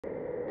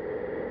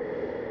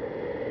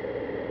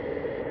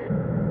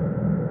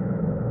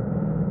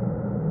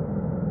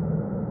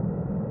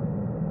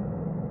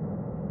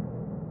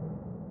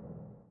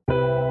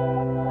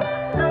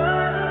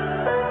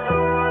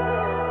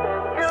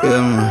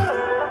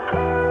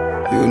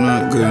You're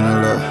not going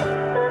a lot.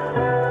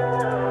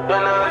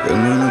 You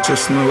know, not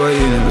trust nobody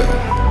in the guy.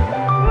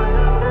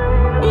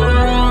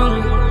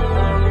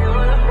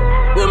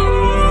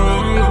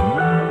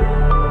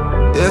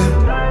 Yeah.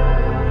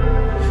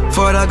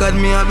 Father God,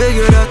 me I beg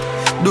you that.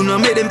 Do not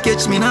make them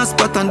catch me in a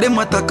spot and them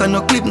attack and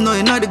no clip no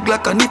in the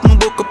Glock. And if me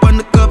buck up on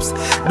the cops,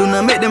 do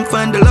not make them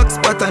find the lock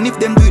spot. And if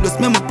them do it, just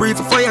make me pray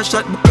for fire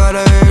shot because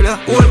I heard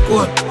that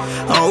cold.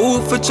 And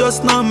who for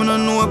trust now, me no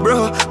know,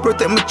 bro.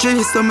 Protect my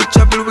trees, so me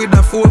chapel with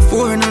a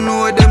 4-4. And I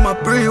know them I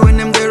pray when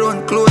them they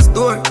run close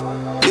door.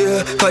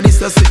 Yeah, cause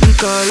this a sitting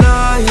called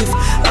life.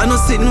 I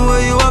know sitting where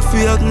you have to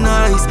act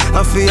nice.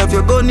 I feel have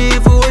your gun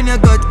even when you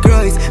got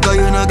Christ. Cause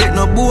you not get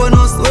no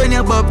bonus when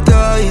you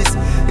baptized.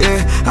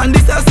 Yeah, and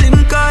this a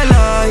sitting called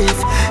life.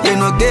 You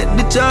not get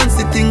the chance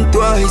to think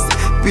twice.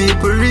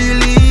 People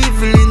really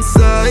evil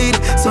inside,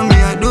 so me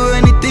I do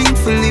anything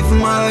for live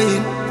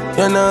mine.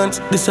 Yeah, Nhance,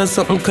 this is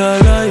something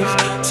called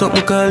life,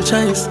 something called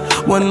choice.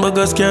 One bag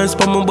of scars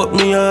for me, but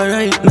me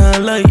alright. Nah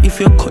lie, if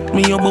you cut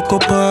me, you buck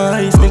up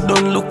eyes. Me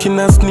done looking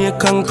at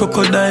snake and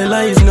crocodile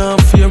eyes. Now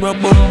fear a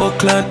bumbo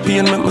clad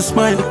pain make me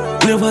smile.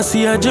 Never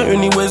see a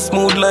journey where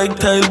smooth like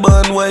tile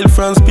band. While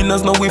France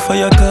spinners now we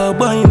fire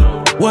carbine.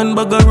 One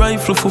bag of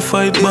rifle for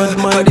fight bad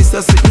man. Cause this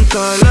a sitting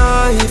called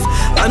life.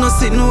 I know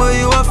sitting where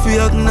you have to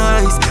act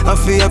nice. I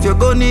feel have your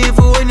gun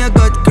even when you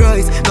got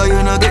Christ. Cause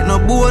you not get no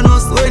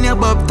bonus when you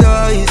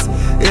baptized.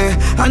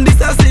 Yeah, and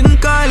this a sitting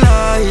called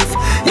life.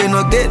 You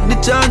not get the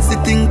chance to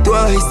think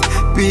twice.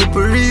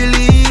 People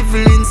really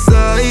evil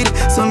inside,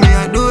 so me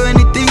I do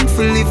anything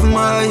for live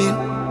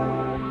mine.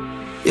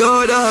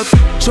 Yo dog,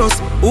 trust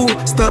who?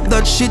 Stop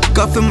that shit.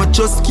 Coffee my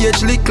trust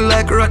cage lick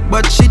like rat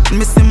but shit.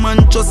 Missing man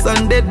trust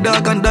and dead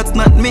dog and that's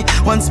not me.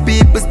 Once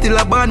people still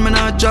a band, me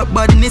nah drop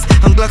badness.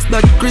 And Glocks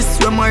that Chris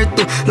we married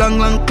to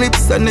long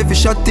clips. And every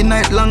shot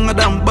tonight longer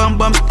than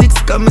bam sticks.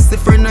 Cause me see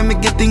friend and me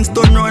get things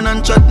done run and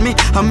chat me.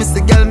 And me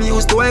see girl me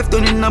used to wife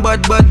done in a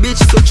bad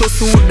bitch. So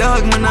trust who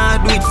dog, me nah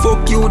do it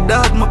fuck you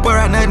dog. My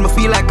paranoid, me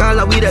feel like all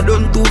the weed I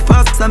done too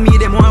fast. So me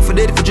them want for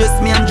dead for dress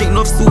me and drink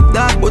enough soup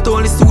dog. But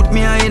only suit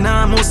me I in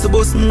a most of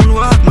us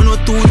moonwalk. Me no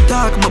too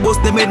dark, my boss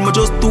them made me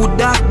just too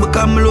dark.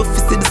 Because me love to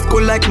see the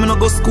school like me no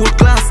go school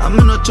class. And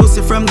me no trust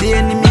you from the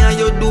enemy and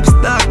your dupes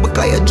dark.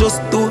 Because you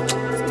just too.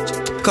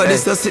 Cause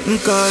this a sitting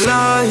called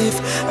life.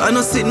 I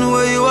know sitting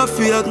where you have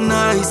to act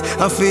nice.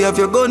 I feel have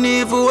your gun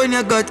even when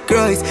you got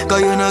Christ.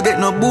 Cause you not get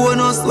no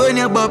bonus when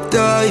you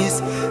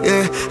baptized.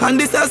 Yeah, and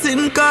this a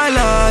sitting called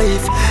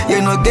life.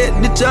 You not get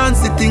the chance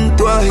to think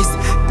twice.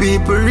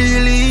 People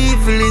really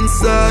evil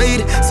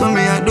inside, so me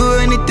I do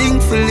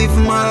anything for live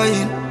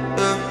mine.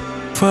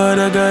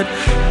 Father God,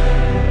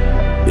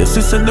 your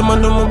sister them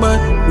and my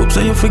bad. Hope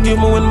say you forgive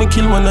me when me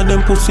kill one of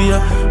them pussy.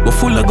 Me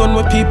full of gun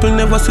where people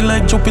never see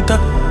like Jupiter.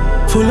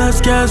 Full of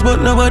scars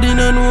but nobody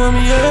no know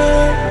me.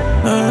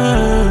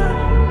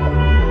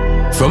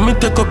 From me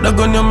take up the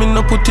gun, you me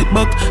no put it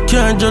back.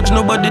 Can't judge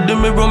nobody, they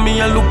me run me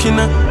a looking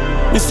at.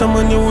 Me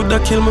someone you woulda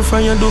kill me for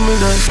you do me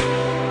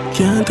that.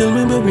 Can't tell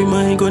me baby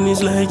my gun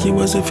is like it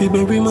was if you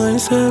bury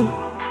myself.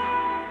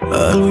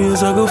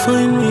 Always I go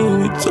find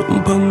me with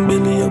something pon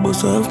belly, I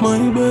bust off my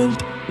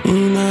belt.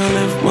 Me nah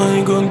left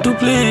my gun to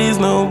please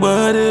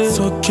nobody.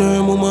 Suck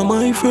your mama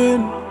my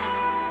friend.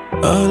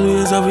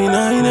 Always having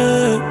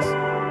highness.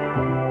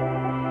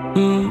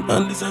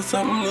 And this is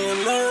something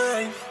you love.